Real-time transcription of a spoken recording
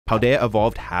Paldea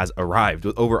Evolved has arrived.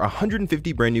 With over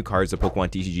 150 brand new cards, the Pokemon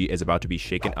TCG is about to be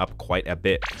shaken up quite a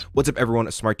bit. What's up everyone,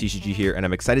 Smart TCG here, and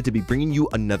I'm excited to be bringing you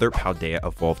another Paldea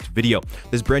Evolved video.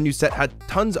 This brand new set had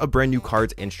tons of brand new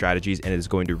cards and strategies, and it is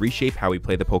going to reshape how we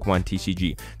play the Pokemon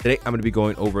TCG. Today, I'm going to be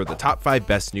going over the top 5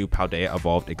 best new Paldea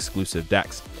Evolved exclusive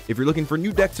decks. If you're looking for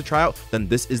new decks to try out, then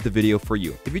this is the video for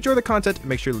you. If you enjoy the content,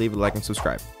 make sure to leave a like and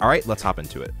subscribe. Alright, let's hop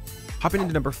into it. Hopping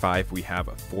into number 5, we have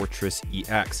Fortress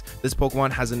EX. This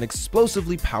Pokemon has an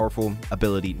explosively powerful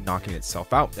ability knocking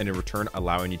itself out, and in return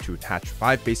allowing you to attach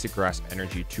 5 basic grass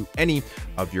energy to any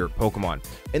of your Pokemon.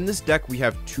 In this deck, we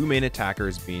have 2 main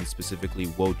attackers, being specifically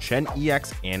Wo-Chien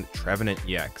EX and Trevenant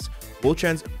EX.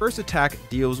 Wo-Chien's first attack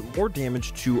deals more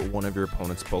damage to one of your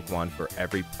opponent's Pokemon for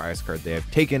every prize card they have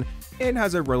taken, and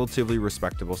has a relatively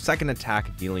respectable second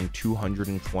attack, dealing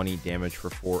 220 damage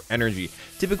for 4 energy.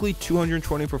 Typically,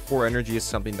 220 for 4 energy is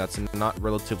something that's not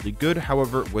relatively good.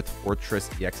 However, with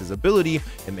Fortress EX's ability,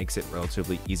 it makes it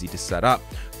relatively easy to set up.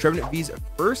 Trevenant V's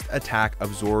first attack,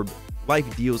 Absorb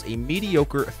Life, deals a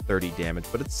mediocre 30 damage,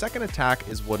 but its second attack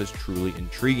is what is truly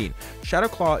intriguing. Shadow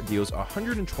Claw deals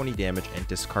 120 damage and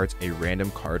discards a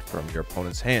random card from your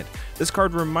opponent's hand. This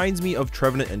card reminds me of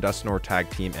Trevenant and Dusknoir Tag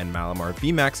Team and Malamar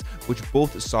VMAX, which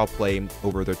both saw play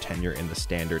over their tenure in the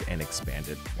standard and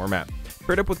expanded format.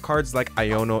 Paired up with cards like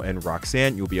Iono and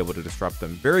Roxanne, you'll be able to disrupt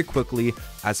them very quickly,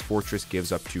 as Fortress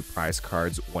gives up 2 prize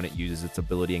cards when it uses its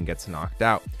ability and gets knocked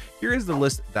out. Here is the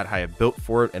list that I have built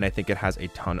for it, and I think it has a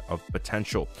ton of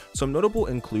potential. Some notable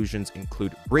inclusions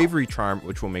include Bravery Charm,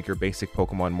 which will make your basic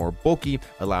Pokemon more bulky,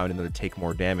 allowing them to take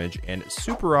more damage, and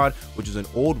Super Rod, which is an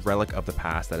old relic of the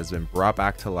past that has been brought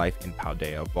back to life in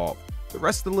Paldea Evolved. The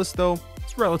rest of the list, though,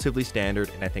 is relatively standard,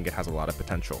 and I think it has a lot of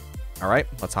potential. Alright,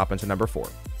 let's hop into number 4.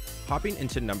 Hopping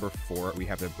into number 4, we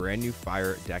have the brand new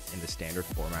fire deck in the standard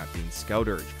format, being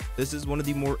Skeldurge. This is one of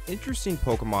the more interesting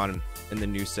Pokemon in the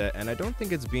new set, and I don't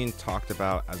think it's being talked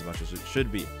about as much as it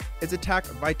should be. Its attack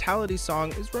Vitality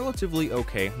Song is relatively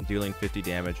okay, dealing 50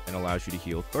 damage and allows you to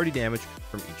heal 30 damage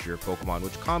from each of your Pokemon,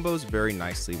 which combos very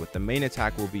nicely with the main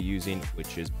attack we'll be using,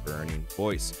 which is Burning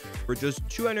Voice. For just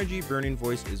 2 energy, Burning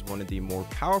Voice is one of the more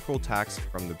powerful attacks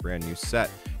from the brand new set.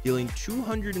 Dealing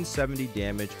 270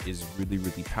 damage is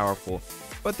really powerful,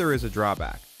 but there is a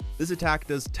drawback. This attack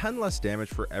does 10 less damage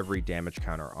for every damage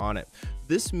counter on it.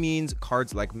 This means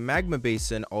cards like Magma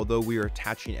Basin, although we are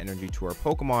attaching energy to our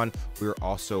Pokemon, we are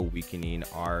also weakening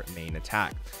our main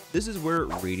attack. This is where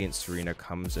Radiant Serena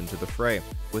comes into the fray.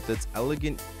 With its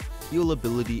elegant heal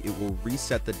ability, it will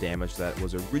reset the damage that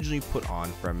was originally put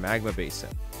on from Magma Basin.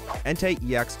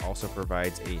 Entei EX also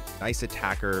provides a nice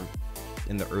attacker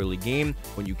in the early game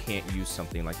when you can't use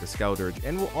something like the Skeldurge,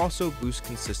 and will also boost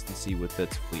consistency with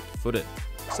its fleet-footed.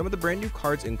 Some of the brand new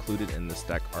cards included in this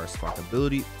deck are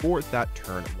Squawkability for that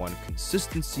turn 1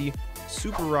 consistency,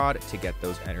 Super Rod to get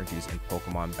those energies and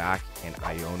Pokemon back, and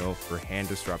Iono for hand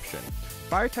disruption.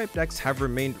 Fire-type decks have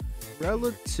remained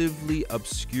relatively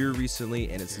obscure recently,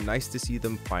 and it's nice to see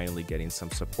them finally getting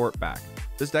some support back.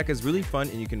 This deck is really fun,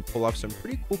 and you can pull off some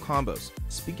pretty cool combos.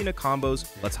 Speaking of combos,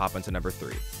 let's hop into number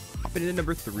 3. Hopping into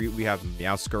number 3, we have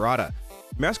Meowscarada.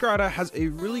 Meowscarada has a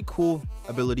really cool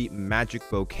ability, Magic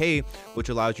Bouquet, which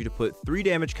allows you to put 3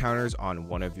 damage counters on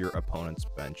one of your opponent's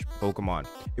bench Pokemon,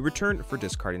 in return for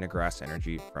discarding a grass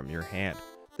energy from your hand.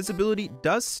 This ability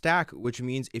does stack, which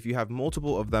means if you have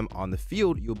multiple of them on the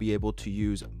field, you'll be able to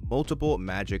use multiple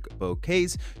Magic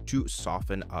Bouquets to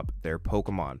soften up their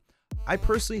Pokemon. I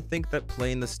personally think that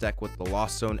playing this deck with the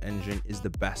Lost Zone engine is the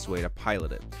best way to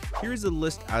pilot it. Here's the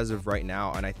list as of right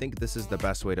now, and I think this is the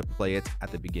best way to play it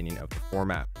at the beginning of the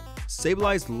format.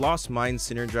 Sabley's Lost Mine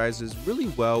synergizes really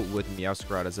well with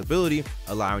Meowscarada's ability,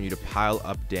 allowing you to pile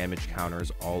up damage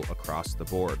counters all across the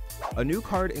board. A new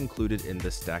card included in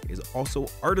this deck is also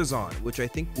Artisan, which I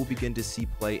think we'll begin to see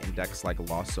play in decks like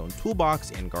Lost Zone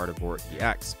Toolbox and Gardevoir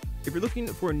EX. If you're looking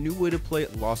for a new way to play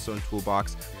Lost Zone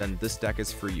Toolbox, then this deck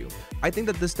is for you. I think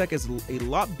that this deck is a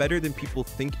lot better than people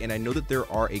think, and I know that there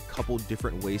are a couple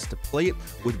different ways to play it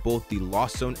with both the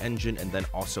Lost Zone engine and then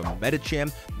also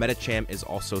Medicham. Medicham is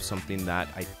also something that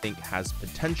I think has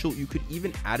potential. You could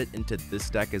even add it into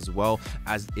this deck as well,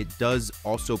 as it does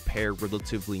also pair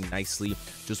relatively nicely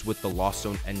just with the Lost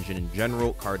Zone engine in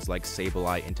general. Cards like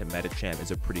Sableye into Medicham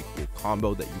is a pretty cool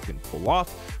combo that you can pull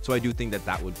off, so I do think that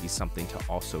that would be something to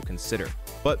also consider.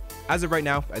 But as of right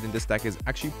now, I think this deck is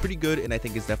actually pretty good, and I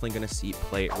think it's definitely going to see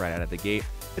play right out of the gate.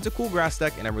 It's a cool grass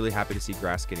deck, and I'm really happy to see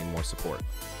grass getting more support.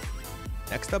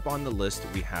 Next up on the list,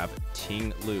 we have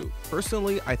Ting Lu.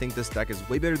 Personally, I think this deck is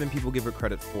way better than people give it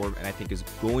credit for, and I think is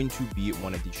going to be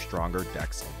one of the stronger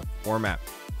decks in the format.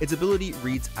 Its ability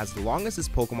reads, as long as this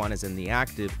Pokemon is in the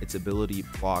active, its ability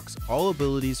blocks all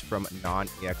abilities from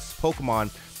non-EX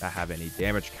Pokemon that have any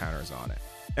damage counters on it.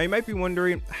 Now you might be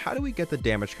wondering, how do we get the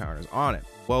damage counters on it?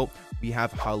 Well, we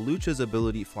have Hawlucha's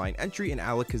ability Flying Entry and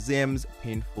Alakazam's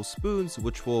Painful Spoons,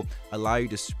 which will allow you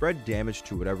to spread damage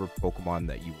to whatever Pokemon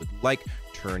that you would like,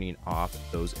 turning off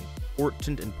those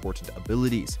important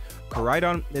abilities.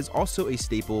 Koraidon is also a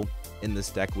staple in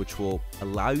this deck, which will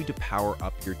allow you to power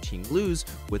up your Ting-Lus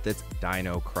with its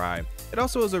Dino Cry. It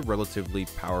also is a relatively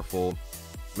powerful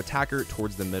attacker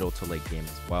towards the middle to late game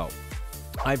as well.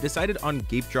 I've decided on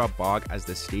Gapejaw Bog as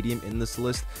the stadium in this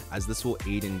list, as this will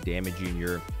aid in damaging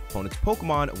your opponent's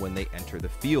Pokemon when they enter the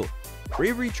field.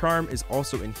 Bravery Charm is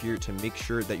also in here to make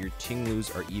sure that your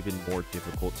Ting-Lus are even more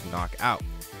difficult to knock out.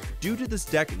 Due to this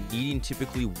deck needing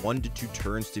typically 1 to 2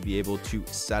 turns to be able to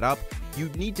set up, you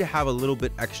need to have a little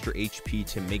bit extra HP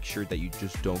to make sure that you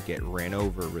just don't get ran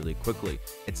over really quickly.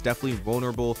 It's definitely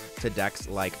vulnerable to decks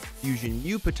like Fusion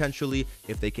U potentially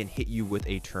if they can hit you with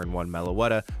a turn 1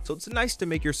 Meloetta, so it's nice to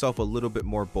make yourself a little bit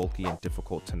more bulky and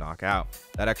difficult to knock out.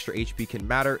 That extra HP can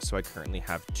matter, so I currently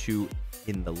have 2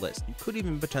 in the list. You could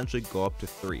even potentially go up to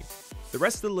 3. The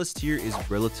rest of the list here is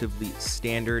relatively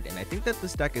standard, and I think that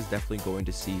this deck is definitely going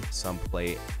to see some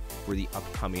play for the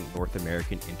upcoming North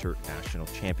American International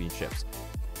Championships.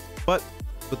 But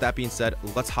with that being said,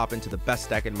 let's hop into the best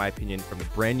deck in my opinion from the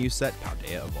brand new set,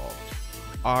 Paldea Evolved.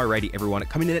 Alrighty everyone,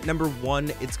 coming in at number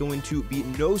 1, it's going to be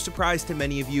no surprise to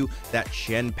many of you that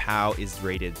Chien-Pao is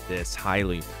rated this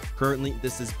highly. Currently,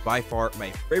 this is by far my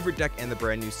favorite deck in the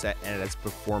brand new set, and it is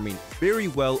performing very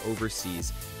well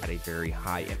overseas at a very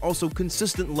high and also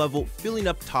consistent level, filling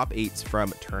up top 8s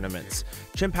from tournaments.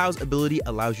 Chien-Pao's ability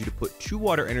allows you to put 2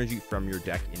 water energy from your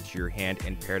deck into your hand,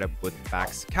 and paired up with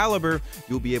Excalibur,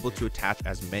 you'll be able to attach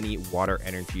as many water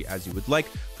energy as you would like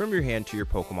from your hand to your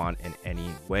Pokemon in any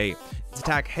way. Its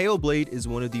attack, Hail Blade, is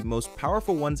one of the most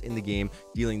powerful ones in the game,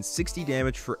 dealing 60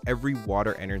 damage for every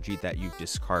water energy that you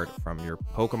discard from your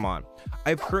Pokemon.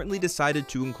 I've currently decided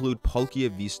to include Palkia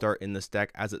V-Star in this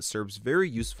deck, as it serves very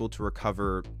useful to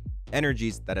recover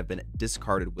energies that have been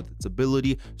discarded with its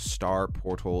ability Star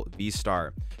Portal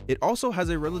V-Star. It also has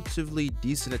a relatively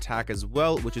decent attack as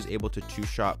well, which is able to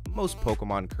 2-shot most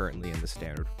Pokemon currently in the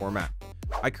standard format.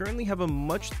 I currently have a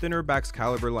much thinner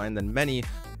Excalibur line than many,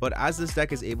 but as this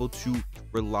deck is able to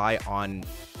rely on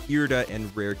Irida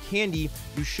and Rare Candy,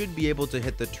 you should be able to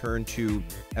hit the turn 2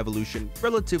 evolution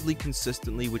relatively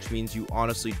consistently, which means you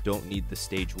honestly don't need the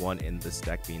stage 1 in this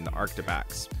deck being the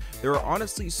Arctibax. There are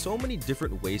honestly so many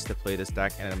different ways to play this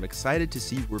deck, and I'm excited to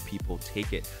see where people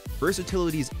take it.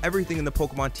 Versatility is everything in the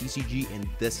Pokemon TCG, and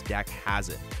this deck has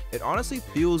it. It honestly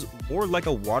feels more like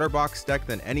a water box deck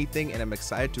than anything, and I'm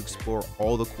excited to explore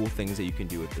all the cool things that you can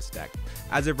do with this deck.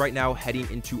 As of right now, heading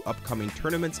into upcoming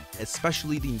tournaments,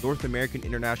 especially the North American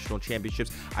International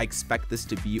Championships, I expect this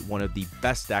to be one of the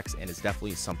best decks, and it's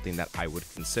definitely something that I would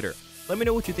consider. Let me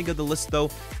know what you think of the list though,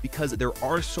 because there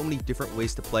are so many different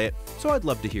ways to play it, so I'd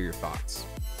love to hear your thoughts.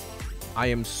 I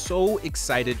am so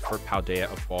excited for Paldea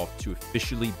Evolved to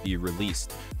officially be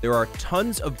released. There are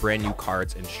tons of brand new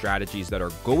cards and strategies that are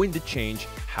going to change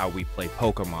how we play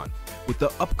Pokemon. With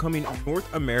the upcoming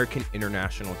North American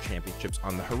International Championships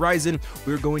on the horizon,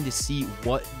 we're going to see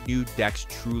what new decks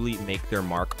truly make their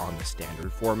mark on the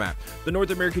standard format. The North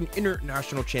American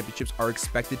International Championships are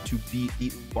expected to be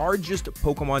the largest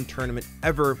Pokemon tournament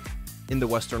ever in the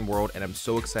Western world, and I'm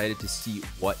so excited to see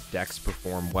what decks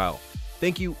perform well.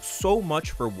 Thank you so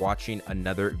much for watching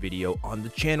another video on the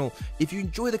channel. If you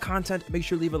enjoy the content, make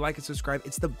sure to leave a like and subscribe.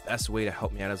 It's the best way to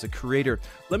help me out as a creator.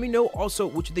 Let me know also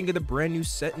what you think of the brand new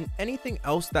set and anything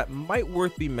else that might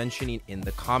worth be mentioning in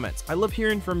the comments. I love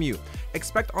hearing from you.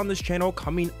 Expect on this channel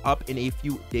coming up in a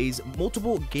few days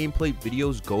multiple gameplay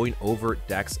videos going over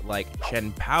decks like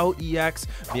Chien-Pao EX,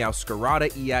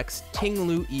 Meowscarada EX,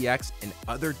 Ting-Lu EX, and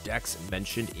other decks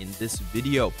mentioned in this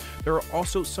video. There are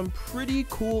also some pretty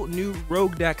cool new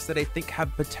rogue decks that I think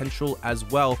have potential as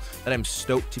well that I'm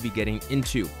stoked to be getting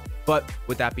into. But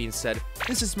with that being said,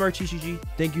 this is Smart TCG.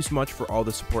 Thank you so much for all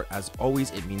the support as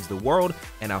always. It means the world,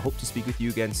 and I hope to speak with you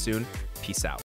again soon. Peace out.